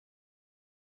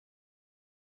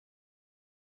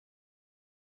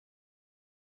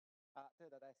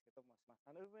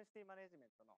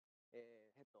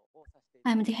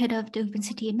I'm the head of the Urban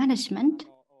City Management,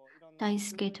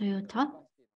 Daisuke Toyoda,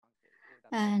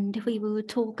 and we will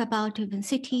talk about urban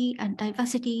city and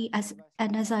diversity. As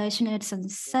Shined-san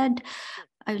said,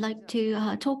 I would like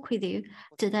to talk with you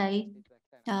today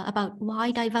about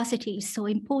why diversity is so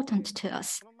important to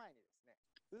us.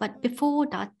 But before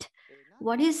that,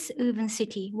 what is urban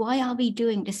city? Why are we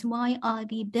doing this? Why are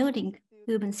we building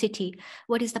urban city?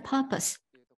 What is the purpose?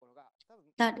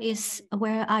 That is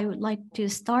where I would like to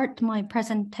start my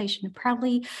presentation.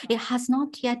 Probably it has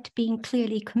not yet been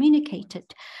clearly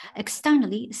communicated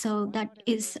externally, so that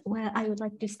is where I would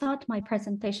like to start my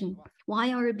presentation.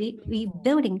 Why are we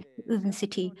building urban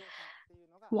city?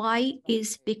 Why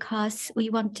is because we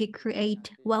want to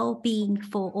create well-being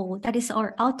for all. That is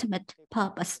our ultimate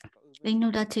purpose. In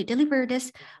order to deliver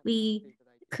this, we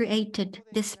created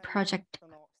this project.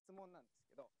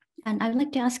 And I would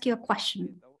like to ask you a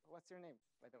question. What's your name,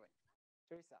 by the way?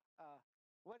 Teresa.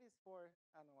 What is for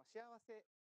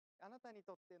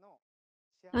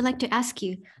I would like to ask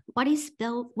you, what is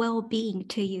well-being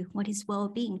to you? What is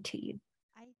well-being to you?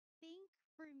 I think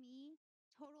for me,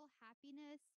 total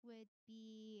happiness would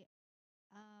be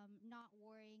not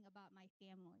worrying about my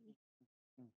family.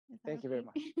 Thank you very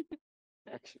much.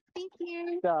 Actually. Thank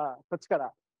you. じゃあ、こっちか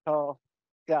ら。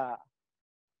じゃあ、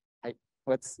はい。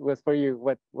What's for you?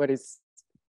 What is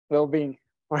well-being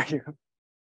for you?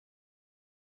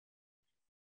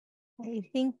 I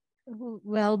think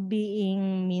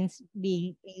well-being means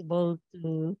being able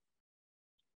to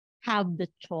have the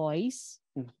choice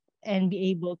and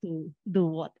be able to do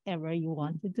whatever you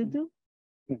wanted to do.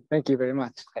 Thank you very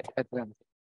much. はい、ありがとうございます。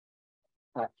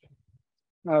はい。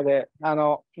なので、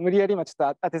無理やり今ちょ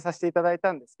っと当てさせていただい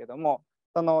たんですけども、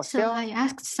So I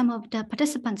asked some of the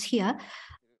participants here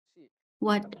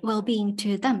what well-being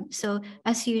to them. So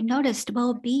as you noticed,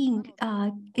 well-being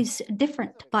is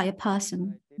different by a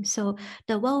person. So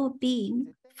the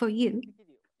well-being for you,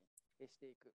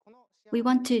 we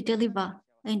want to deliver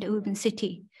in the urban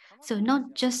city. So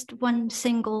not just one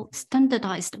single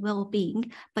standardized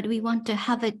well-being, but we want to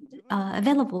have it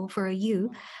available for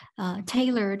you,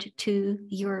 tailored to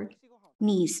your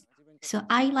needs. So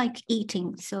I like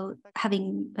eating. So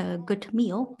having a good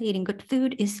meal, eating good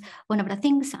food is one of the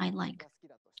things I like.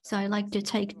 So I like to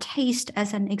take taste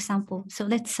as an example. So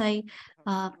let's say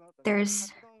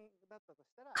there's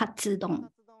katsudon,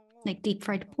 like deep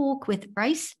fried pork with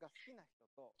rice.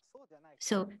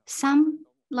 So some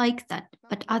like that,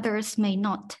 but others may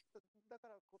not.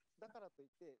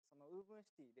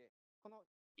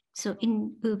 So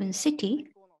in urban city,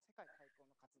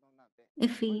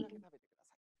 if we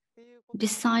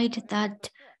decide that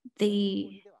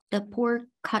the pork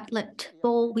cutlet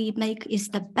bowl we make is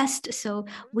the best, so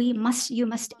you must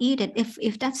eat it.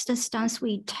 If that's the stance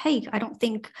we take, I don't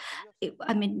think it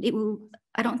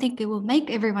will make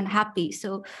everyone happy.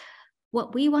 So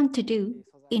what we want to do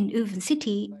in urban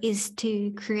city is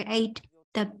to create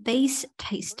the basic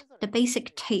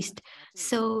taste,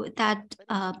 so that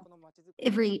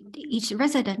each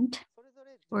resident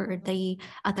or the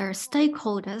other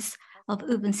stakeholders of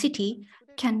urban city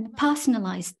can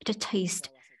personalize the taste,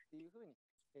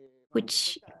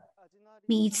 which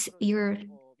meets your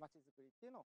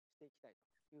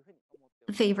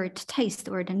favorite taste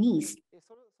or the needs.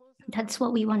 That's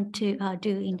what we want to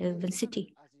do in the urban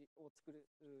city.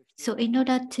 So in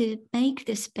order to make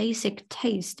this basic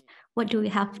taste, what do we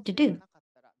have to do?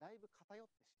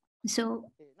 So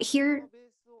here,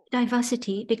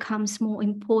 diversity becomes more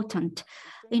important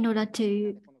in order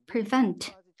to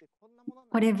prevent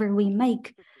whatever we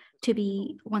make to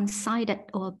be one-sided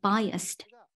or biased.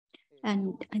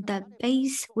 And the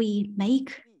base we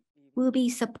make will be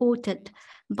supported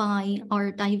by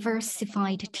our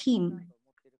diversified team.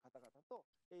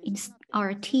 In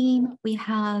our team, we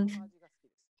have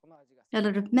a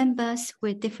lot of members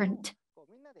with different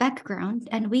background,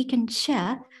 and we can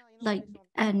share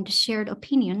and shared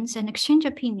opinions and exchange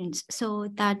opinions, so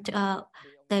that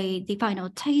the final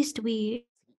taste we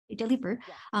deliver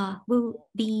will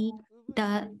be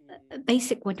the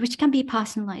basic one, which can be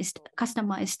personalized,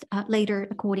 customized later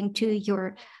according to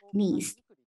your needs.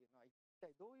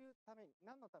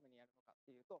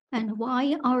 And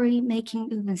why are we making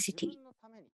urban city?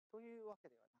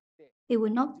 It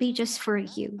will not be just for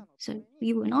you. So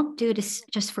you will not do this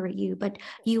just for you, but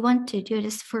you want to do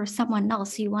this for someone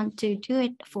else. You want to do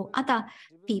it for other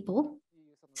people.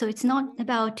 So it's not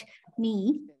about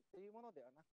me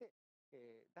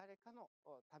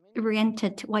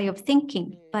oriented way of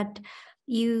thinking, but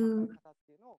you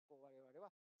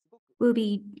will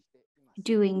be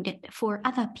doing it for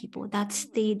other people. That's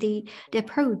the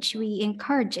approach we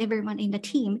encourage everyone in the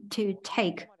team to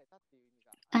take.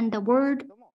 And the word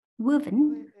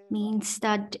woven means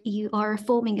that you are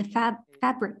forming a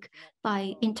fabric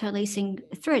by interlacing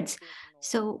threads.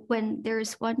 So when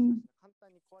there's one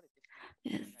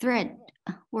thread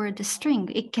or the string,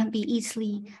 it can be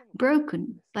easily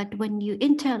broken. But when you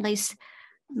interlace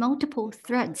multiple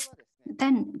threads,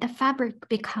 then the fabric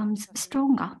becomes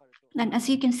stronger. And as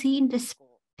you can see in this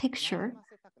picture,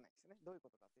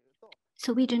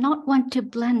 so we do not want to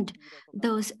blend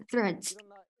those threads.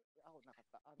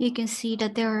 You can see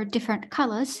that there are different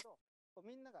colors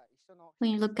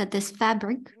when you look at this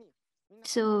fabric.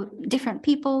 So different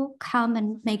people come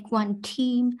and make one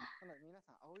team,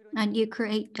 and you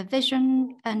create a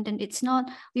vision, and then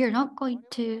we are not going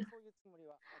to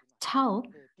tell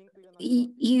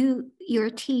your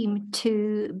team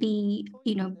to be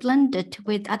blended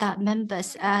with other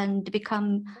members and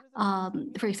become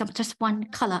for example just one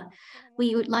color.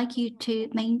 We would like you to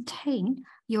maintain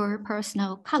your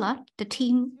personal color, the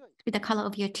team with the color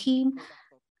of your team,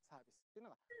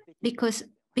 because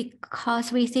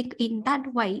we think in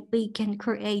that way we can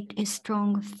create a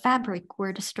strong fabric or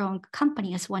a strong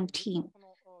company as one team.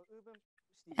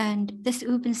 And this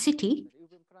Urban City,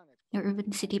 or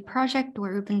Urban City project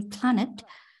or Urban Planet,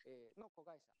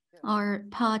 are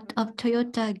part of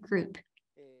Toyota Group.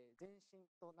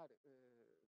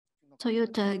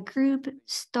 Toyota Group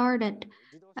started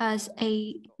as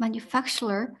a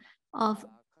manufacturer of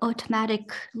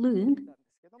automatic loom.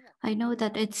 I know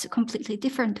that it's completely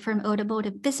different from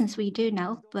automotive business we do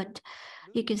now, but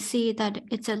you can see that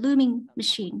it's a looming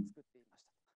machine.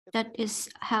 That is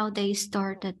how they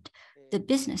started the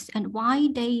business, and why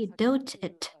they built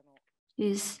it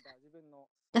is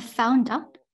the founder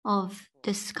of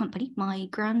this company, my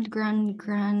grandfather,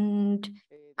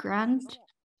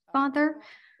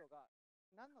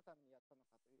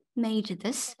 made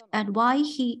this. And why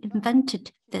he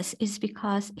invented this is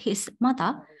because his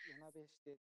mother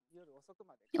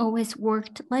always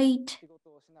worked late,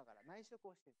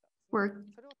 worked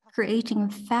creating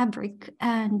fabric,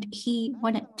 and he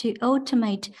wanted to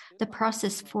automate the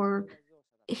process for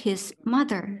his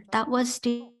mother. That was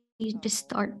the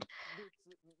start,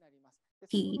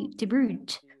 the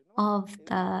root of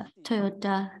the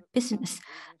Toyota business.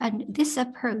 And this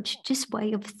approach, this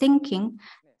way of thinking,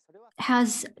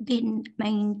 has been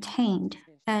maintained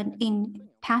and in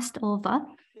passed over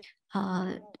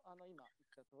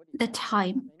the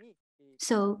time.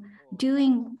 So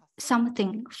doing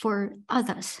something for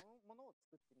others,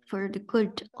 for the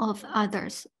good of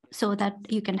others, so that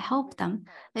you can help them,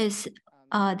 is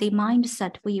the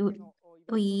mindset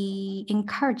we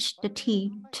encourage the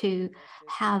team to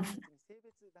have.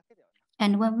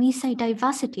 And when we say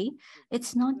diversity,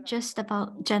 it's not just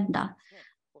about gender.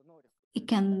 It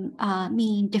can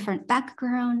mean different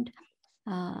background,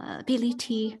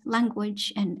 ability,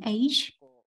 language, and age.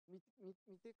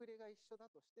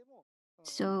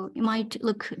 So it might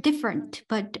look different,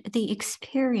 but the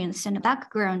experience and the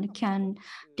background can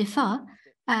differ.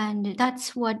 And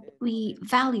that's what we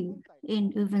value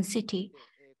in Woven City.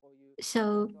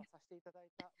 So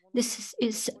this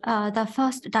is the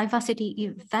first diversity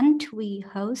event we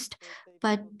host,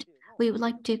 but we would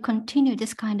like to continue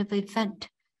this kind of event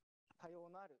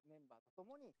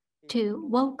to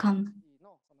welcome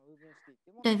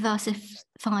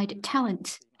diversified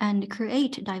talents and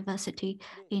create diversity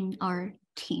in our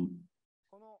team.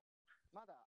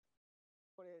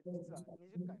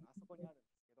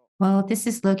 Well, this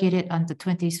is located on the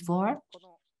 20th floor.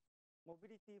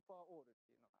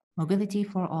 Mobility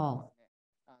for all.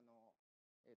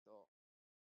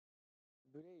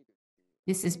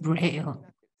 This is Braille.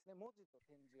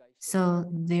 So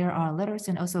there are letters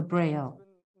and also Braille.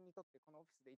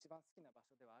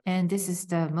 And this is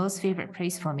the most favorite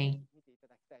place for me.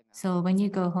 So when you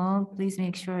go home, please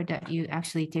make sure that you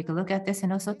actually take a look at this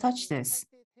and also touch this.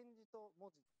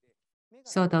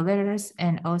 So the letters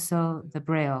and also the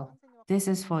Braille. This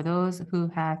is for those who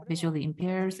have visually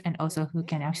impaired and also who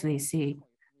can actually see.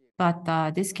 But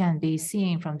this can be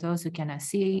seen from those who cannot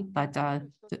see, but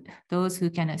those who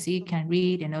cannot see can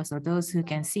read, and also those who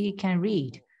can see can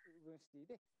read.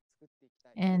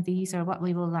 And these are what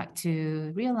we would like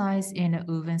to realize in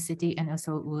Woven City and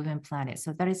also Woven Planet.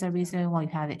 So that is the reason why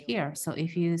we have it here. So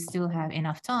if you still have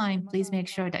enough time, please make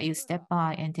sure that you step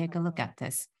by and take a look at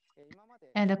this.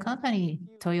 And the company,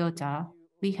 Toyota,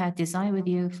 we had designed with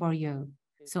you for you.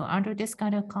 So under this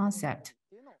kind of concept,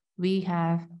 we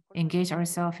have engaged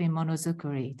ourselves in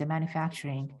monozukuri, the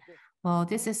manufacturing. Well,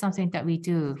 this is something that we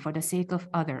do for the sake of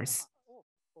others.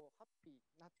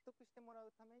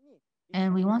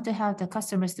 And we want to have the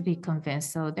customers to be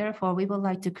convinced. So therefore, we would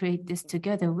like to create this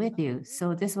together with you.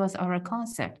 So this was our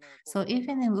concept. So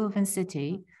even in Woven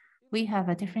City, we have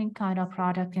a different kind of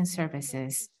product and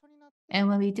services. And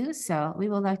when we do so, we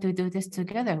would like to do this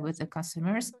together with the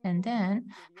customers. And then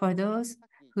for those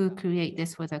who create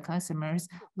this with the customers,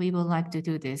 we would like to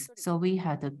do this. So we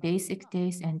have the basic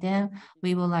taste, and then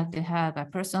we would like to have a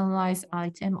personalized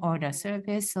item or the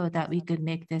service so that we could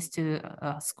make this to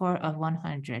a score of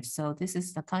 100. So this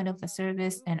is the kind of the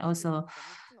service and also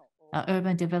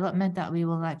urban development that we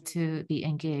would like to be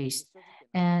engaged.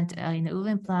 And in the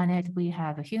Woven Planet, we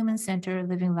have a human-centered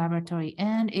living laboratory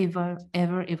and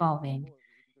ever evolving.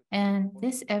 And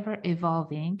this ever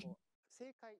evolving,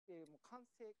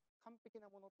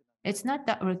 it's not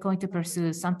that we're going to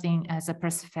pursue something as a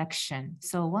perfection.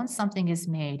 So once something is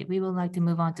made, we would like to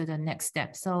move on to the next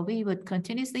step. So we would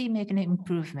continuously make an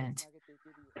improvement.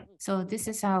 So this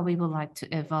is how we would like to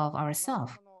evolve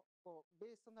ourselves.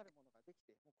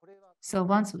 So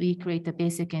once we create the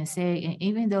basic and say, and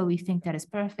even though we think that is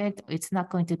perfect, it's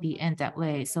not going to be end that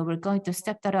way. So we're going to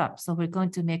step that up. So we're going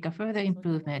to make a further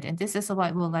improvement. And this is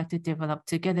what we would like to develop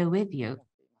together with you.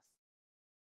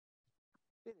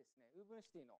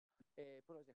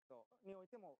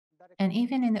 And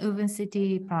even in the Woven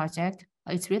City project,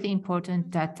 it's really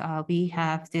important that we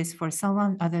have this for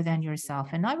someone other than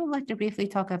yourself. And I would like to briefly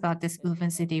talk about this Woven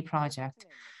City project.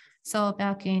 So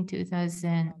back in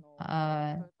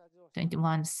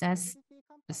 2021 says,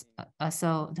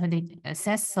 so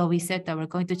we said that we're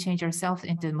going to change ourselves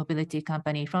into a mobility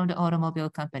company from the automobile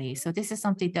company. So this is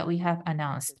something that we have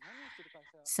announced.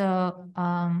 So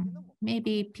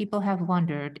maybe people have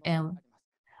wondered and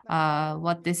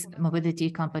what this mobility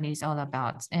company is all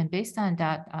about. And based on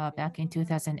that, back in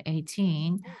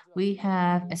 2018, we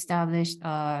have established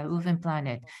Woven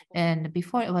Planet. And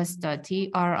before it was the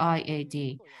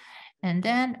TRIAD. And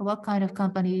then what kind of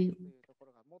company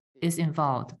is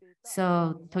involved?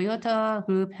 So Toyota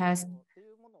Group has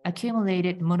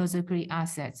accumulated monozukuri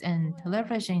assets, and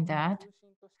leveraging that,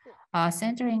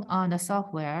 centering on the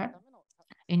software,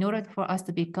 in order for us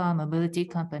to become a mobility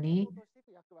company,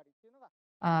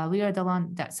 we are the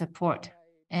one that support.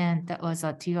 And that was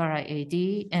a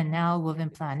TRIAD and now Woven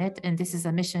Planet. And this is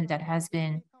a mission that has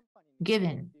been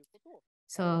given.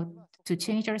 So to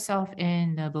change ourselves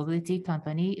in the mobility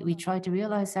company, we try to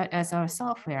realize that as our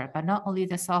software, but not only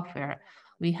the software,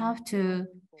 we have to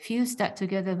fuse that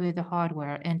together with the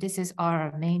hardware. And this is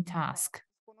our main task.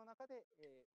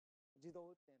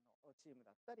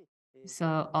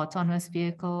 So autonomous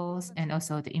vehicles and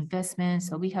also the investments.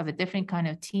 So we have a different kind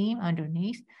of team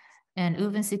underneath. And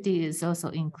Woven City is also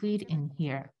included in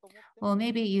here. Well,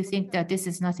 maybe you think that this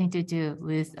is nothing to do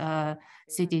with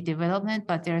city development,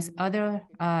 but there's other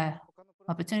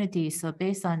opportunities. So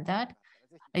based on that,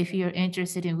 if you're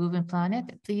interested in Woven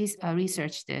Planet, please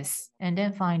research this and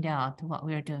then find out what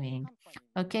we're doing.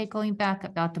 Okay, going back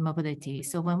about the mobility.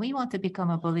 So when we want to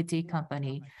become a mobility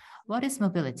company, what is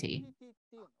mobility?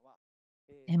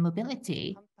 And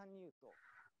mobility,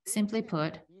 simply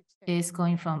put, is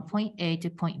going from point A to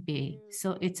point B.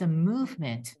 So it's a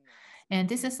movement. And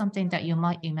this is something that you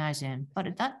might imagine,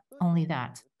 but not only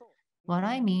that. What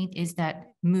I mean is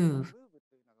that move.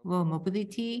 Well,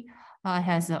 mobility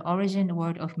has the origin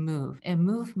word of move, and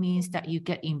move means that you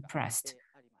get impressed.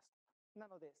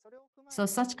 So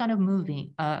such kind of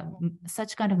moving,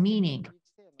 such kind of meaning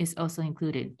is also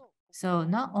included. So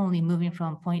not only moving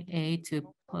from point A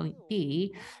to point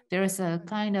B, there is a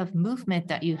kind of movement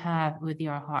that you have with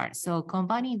your heart. So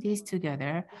combining these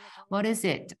together, what is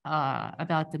it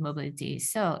about the mobility?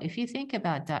 So if you think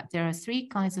about that, there are three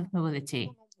kinds of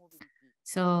mobility.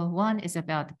 So one is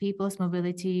about the people's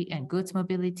mobility and goods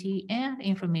mobility and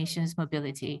information's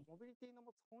mobility.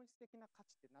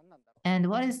 And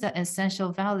what is the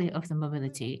essential value of the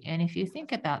mobility? And if you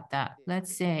think about that,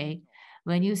 let's say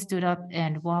when you stood up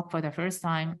and walked for the first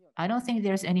time, I don't think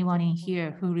there's anyone in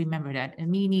here who remember that,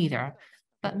 and me neither.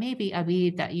 But maybe I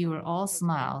believe that you were all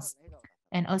smiles.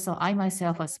 And also I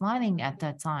myself was smiling at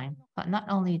that time. But not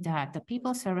only that, the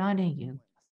people surrounding you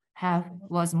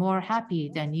was more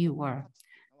happy than you were.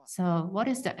 So what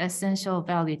is the essential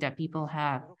value that people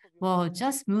have? Well,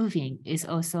 just moving is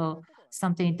also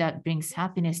something that brings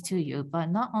happiness to you. But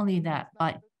not only that,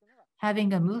 but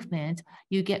having a movement,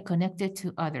 you get connected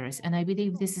to others. And I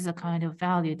believe this is a kind of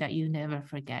value that you never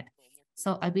forget.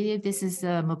 So I believe this is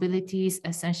mobility's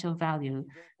essential value.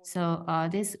 So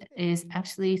this is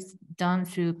actually done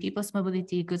through people's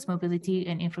mobility, goods mobility,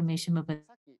 and information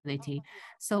mobility.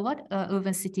 So what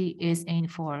Woven City is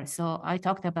aimed for? So I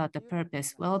talked about the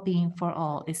purpose. Well-being for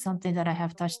all is something that I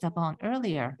have touched upon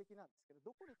earlier.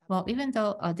 Well, even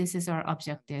though this is our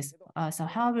objectives, so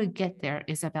how we get there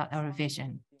is about our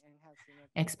vision.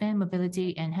 Expand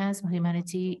mobility, enhance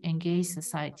humanity, engage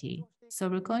society. So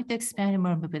we're going to expand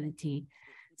more mobility.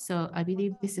 So I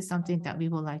believe this is something that we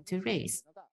would like to raise.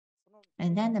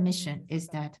 And then the mission is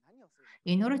that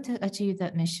in order to achieve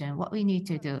that mission, what we need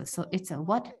to do. So it's a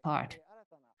what part.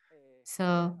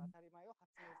 So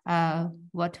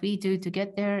what we do to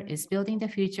get there is building the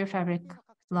future fabric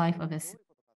life of us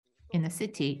in the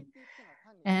city.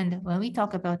 And when we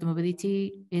talk about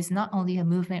mobility, it's not only a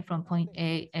movement from point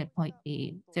A and point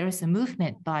B. There is a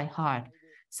movement by heart.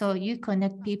 So you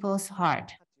connect people's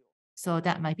heart. So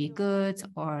that might be goods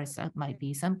or that might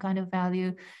be some kind of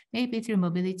value. Maybe through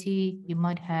mobility, you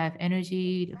might have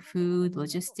energy, food,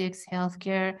 logistics,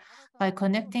 healthcare. By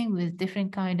connecting with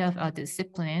different kind of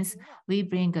disciplines, we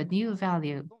bring a new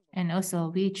value. And also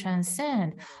we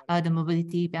transcend the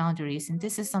mobility boundaries. And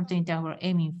this is something that we're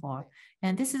aiming for.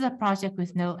 And this is a project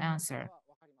with no answer.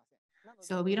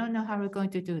 So we don't know how we're going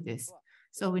to do this.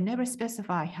 So we never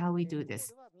specify how we do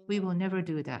this. We will never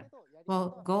do that.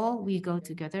 Well, goal, we go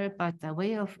together, but the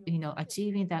way of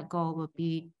achieving that goal will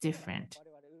be different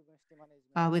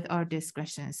with our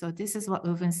discretion. So this is what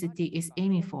Woven City is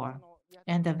aiming for.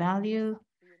 And the value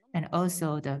and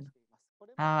also the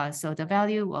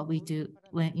value, what we do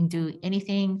when we do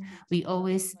anything, we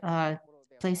always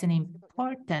place an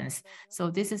importance.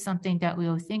 So this is something that we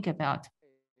will think about.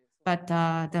 But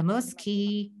the most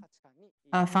key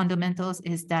fundamentals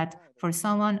is that for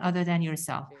someone other than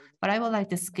yourself. But I would like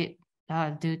to skip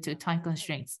due to time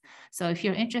constraints. So if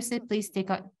you're interested, please take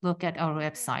a look at our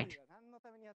website.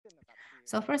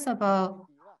 So first of all,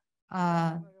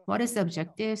 what is the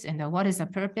objectives and what is the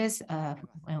purpose,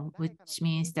 which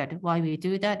means that why we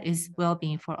do that is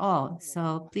well-being for all.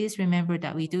 So please remember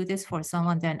that we do this for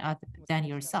someone than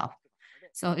yourself.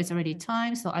 So it's already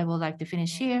time, so I would like to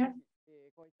finish here.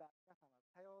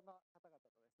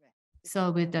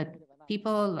 So with the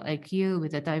people like you,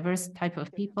 with a diverse type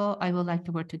of people, I would like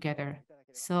to work together.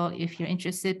 So if you're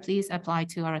interested, please apply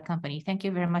to our company. Thank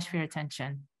you very much for your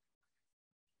attention.